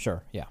 Sure,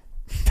 yeah.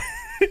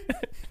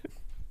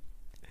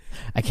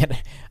 I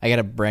get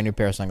a brand new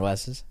pair of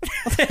sunglasses.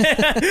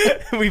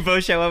 We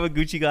both show up with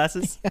Gucci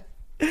glasses.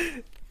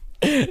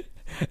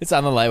 It's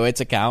on the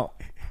Lightweights account.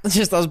 It's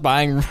just us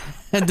buying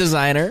a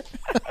designer.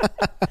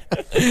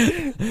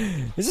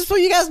 Is this what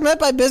you guys meant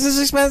by business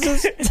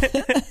expenses?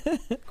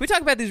 Can we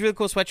talk about these really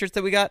cool sweatshirts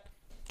that we got?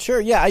 Sure,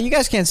 yeah. You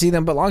guys can't see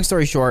them, but long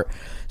story short,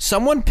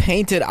 someone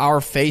painted our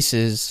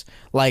faces,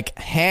 like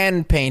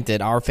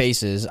hand-painted our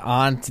faces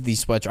onto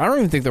these sweatshirts. I don't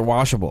even think they're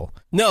washable.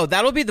 No,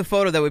 that'll be the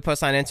photo that we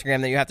post on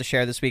Instagram that you have to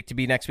share this week to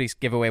be next week's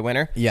giveaway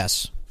winner.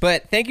 Yes.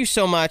 But thank you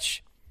so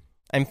much.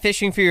 I'm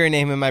fishing for your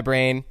name in my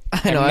brain.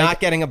 I'm not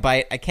getting a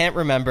bite. I can't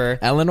remember.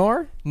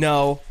 Eleanor?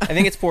 No, I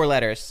think it's 4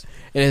 letters.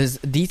 It is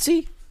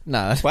Dietzy?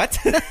 No. What?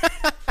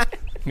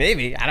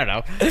 Maybe. I don't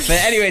know. But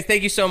anyways,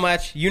 thank you so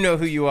much. You know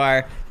who you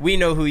are. We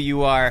know who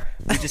you are.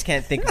 We just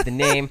can't think of the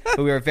name, but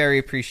we are very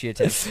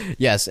appreciative.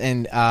 Yes,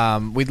 and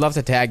we'd love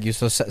to tag you.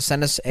 So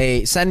send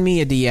me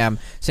a DM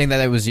saying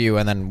that it was you,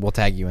 and then we'll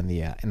tag you in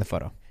the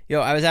photo.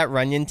 Yo, I was at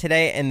Runyon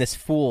today, and this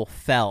fool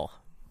fell.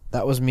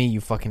 That was me,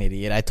 you fucking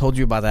idiot. I told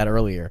you about that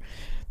earlier.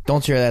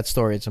 Don't share that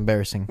story. It's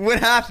embarrassing. What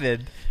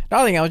happened?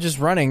 Nothing. I was just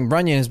running.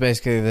 Runyon is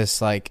basically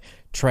this like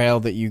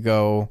trail that you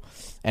go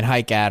and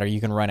hike at, or you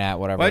can run at,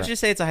 whatever. Why did you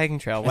say it's a hiking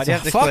trail? Why do you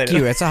have to fuck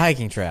explain you? it? It's a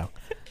hiking trail.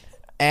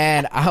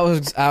 And I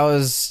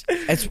was.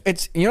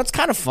 It's you know it's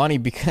kind of funny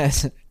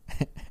because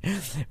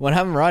when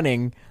I'm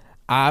running,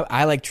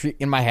 I like treat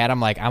in my head I'm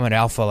like I'm an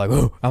alpha, like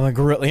oh I'm a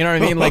gorilla. You know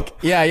what I mean? Like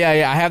yeah.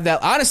 I have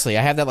that. Honestly,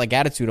 I have that like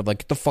attitude of like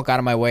get the fuck out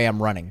of my way.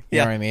 I'm running. You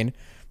know what I mean?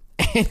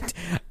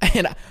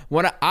 And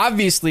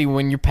obviously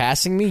when you're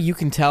passing me, you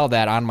can tell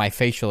that on my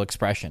facial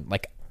expression.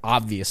 Like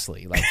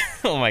obviously, like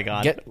Oh my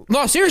god.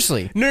 no,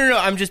 seriously. No.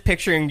 I'm just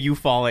picturing you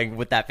falling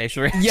with that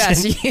facial reaction.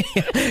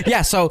 Yes,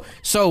 yeah. So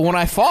when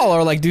I fall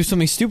or like do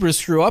something stupid or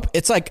screw up,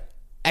 it's like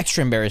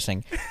extra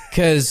embarrassing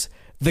because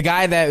the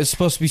guy that is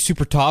supposed to be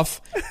super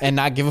tough and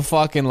not give a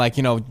fuck and like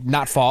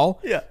not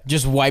fall,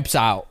 just wipes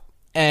out,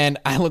 and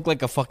I look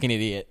like a fucking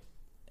idiot.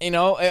 You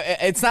know,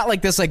 it's not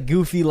like this like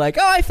goofy like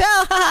oh I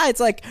fell. It's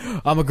like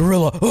I'm a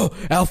gorilla, oh,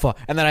 alpha,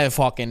 and then I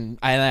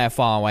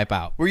fall and wipe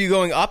out. Were you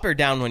going up or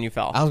down when you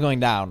fell? I was going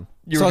down.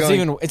 You were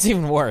going- it's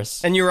even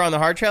worse. And you were on the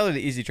hard trail or the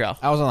easy trail?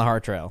 I was on the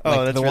hard trail. Oh,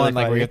 like, that's the really one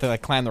like where funny. you have to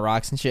like climb the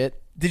rocks and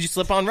shit. Did you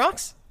slip on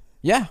rocks?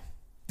 Yeah.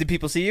 Did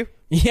people see you?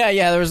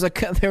 Yeah. There was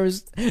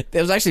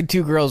actually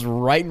 2 girls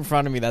right in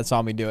front of me that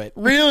saw me do it.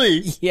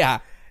 Really? Yeah.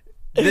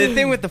 The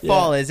thing with the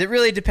fall is it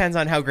really depends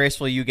on how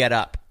graceful you get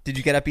up. Did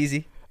you get up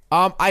easy?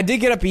 I did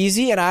get up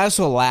easy, and I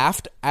also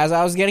laughed as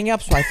I was getting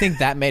up, so I think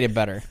that made it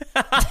better.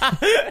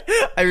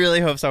 I really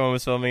hope someone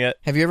was filming it.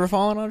 Have you ever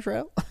fallen on a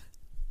trail?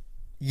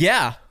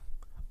 Yeah.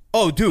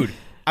 Oh, dude.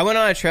 I went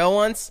on a trail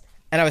once,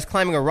 and I was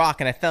climbing a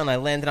rock, and I fell, and I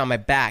landed on my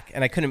back,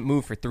 and I couldn't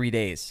move for 3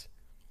 days.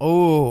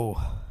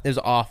 Oh. It was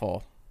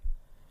awful.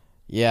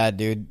 Yeah,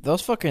 dude.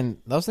 Those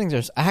things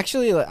are...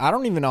 Actually, like, I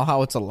don't even know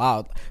how it's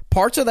allowed.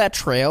 Parts of that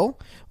trail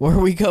where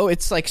we go,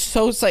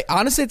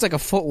 honestly, it's like a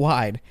foot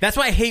wide. That's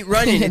why I hate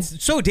running.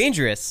 It's so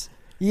dangerous.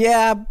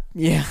 Yeah.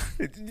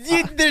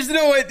 There's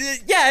no way.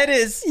 Yeah, it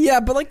is. Yeah,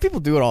 but like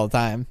people do it all the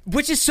time.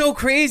 Which is so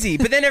crazy.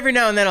 But then every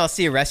now and then I'll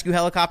see a rescue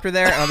helicopter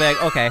there, and I'll be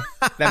like, okay,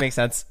 that makes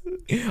sense.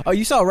 Oh,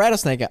 you saw a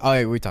rattlesnake? Oh,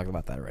 yeah, we talked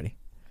about that already.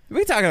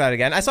 We talking about it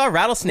again. I saw a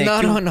rattlesnake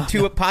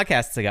two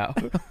podcasts ago.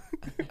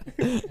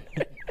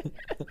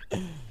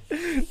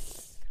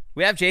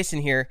 We have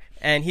Jason here,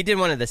 and he did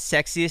one of the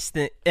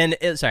sexiest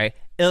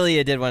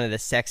Ilya did one of the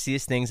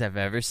sexiest things I've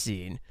ever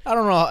seen. I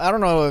don't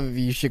know if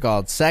you should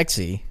call it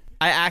sexy.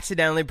 I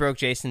accidentally broke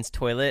Jason's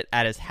toilet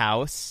at his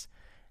house,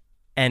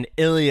 and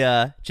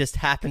Ilya just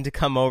happened to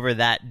come over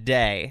that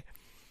day.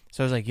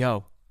 So I was like,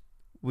 yo,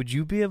 would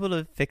you be able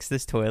to fix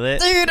this toilet?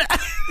 Dude.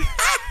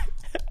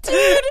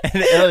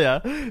 And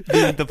Ilya,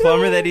 the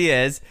plumber that he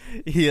is,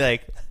 he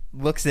like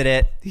looks at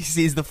it. He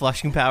sees the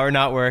flushing power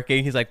not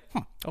working. He's like,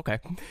 okay.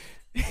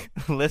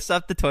 Lifts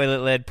up the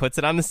toilet lid, puts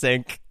it on the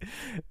sink.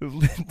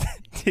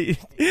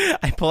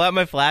 I pull out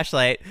my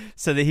flashlight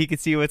so that he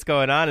could see what's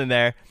going on in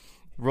there.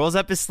 Rolls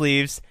up his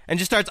sleeves and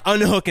just starts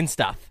unhooking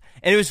stuff.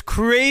 And it was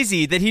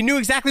crazy that he knew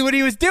exactly what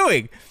he was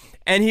doing.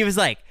 And he was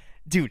like,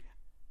 dude,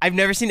 I've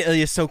never seen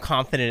Ilya so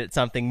confident at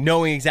something,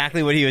 knowing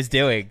exactly what he was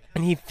doing.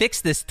 And he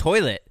fixed this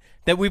toilet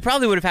that we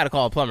probably would have had to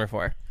call a plumber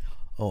for.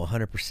 Oh,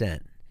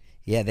 100%.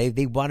 Yeah,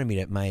 they wanted me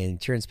to, my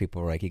insurance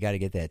people were like, you got to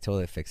get that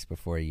toilet fixed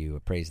before you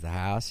appraise the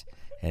house.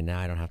 And now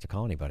I don't have to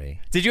call anybody.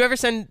 Did you ever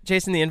send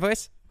Jason the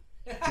invoice?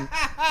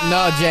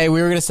 No, Jay,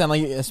 we were gonna send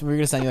you like a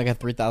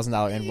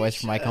 $3,000 invoice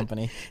from my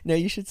company. No,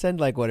 you should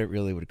send like what it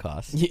really would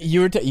cost.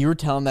 You were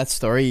telling that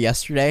story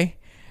yesterday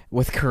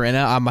with Corinna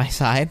on my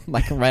side,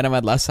 like right on my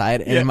left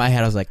side, and in my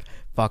head I was like,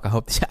 "Fuck! I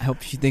hope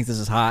she thinks this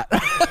is hot."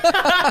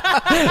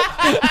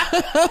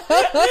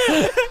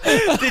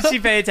 Did she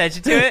pay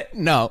attention to it?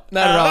 No,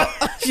 not at all.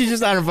 She's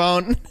just on her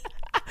phone.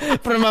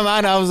 But in my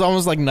mind, I was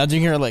almost like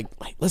nudging her, like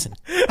listen.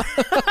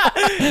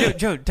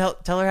 Joe,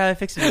 tell her how to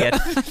fix it again.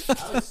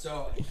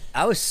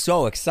 I was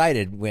so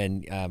excited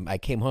when I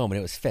came home and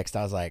it was fixed.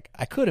 I was like,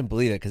 I couldn't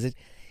believe it because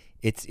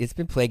it's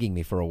been plaguing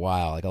me for a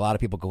while. Like a lot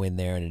of people go in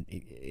there and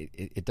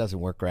it doesn't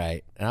work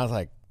right, and I was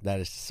like, that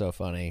is so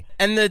funny.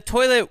 And the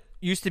toilet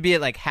used to be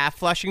at like half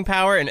flushing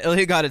power, and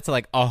Ilya got it to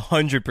like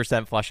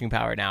 100% flushing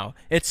power now.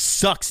 It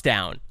sucks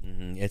down.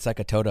 Mm-hmm. It's like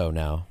a Toto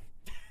now.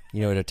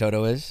 You know what a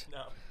Toto is? No.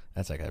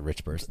 That's like a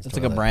rich person's It's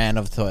toilet. like a brand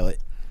of toilet.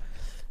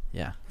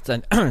 Yeah. It's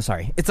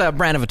a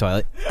brand of a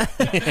toilet.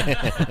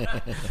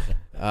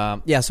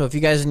 So if you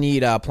guys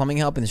need plumbing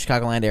help in the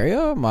Chicagoland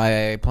area,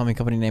 my plumbing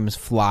company name is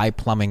Fly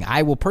Plumbing.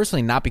 I will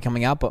personally not be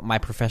coming out, but my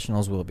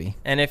professionals will be.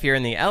 And if you're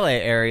in the LA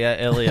area,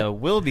 Ilya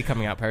will be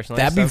coming out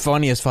personally. That'd be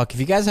funny as fuck. If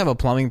you guys have a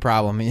plumbing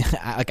problem,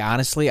 like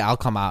honestly, I'll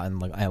come out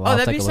and look. I'll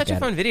that'd take be a such look a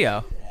fun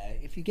video.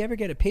 If you ever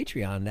get a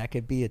Patreon, that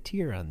could be a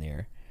tier on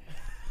there.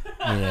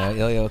 You know,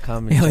 Ilya will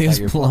come and Ilya's check out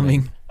your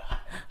plumbing.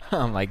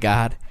 Oh my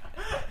God.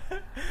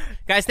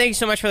 Guys, thank you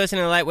so much for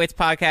listening to the Lightweights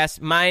Podcast.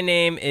 My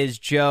name is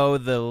Joe,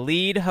 the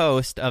lead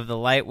host of the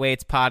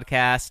Lightweights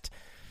Podcast.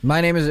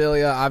 My name is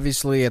Ilya.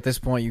 Obviously, at this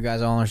point, you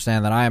guys all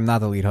understand that I am not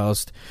the lead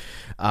host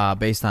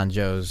based on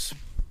Joe's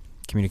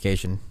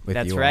communication with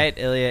you. That's right.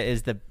 Ilya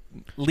is the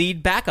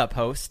lead backup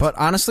host. But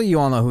honestly, you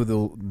all know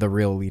who the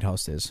real lead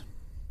host is.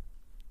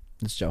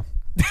 It's Joe.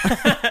 All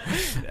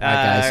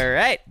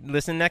right.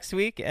 Listen next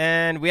week.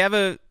 And we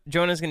have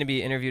Jonah's going to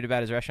be interviewed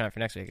about his restaurant for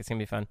next week. It's going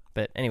to be fun.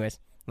 But anyways,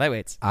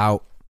 Lightweights.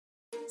 Out.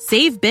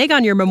 Save big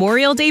on your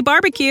Memorial Day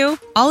barbecue,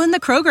 all in the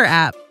Kroger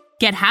app.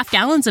 Get half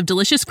gallons of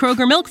delicious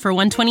Kroger milk for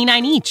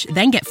 $1.29 each.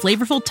 Then get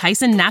flavorful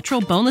Tyson natural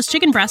boneless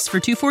chicken breasts for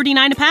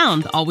 $2.49 a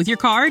pound, all with your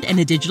card and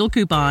a digital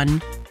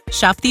coupon.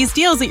 Shop these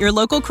deals at your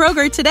local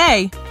Kroger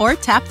today, or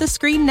tap the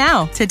screen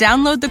now to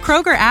download the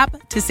Kroger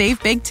app to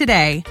save big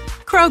today.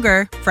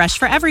 Kroger, fresh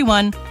for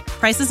everyone.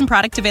 Prices and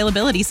product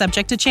availability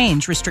subject to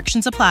change.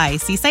 Restrictions apply.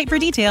 See site for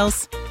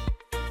details.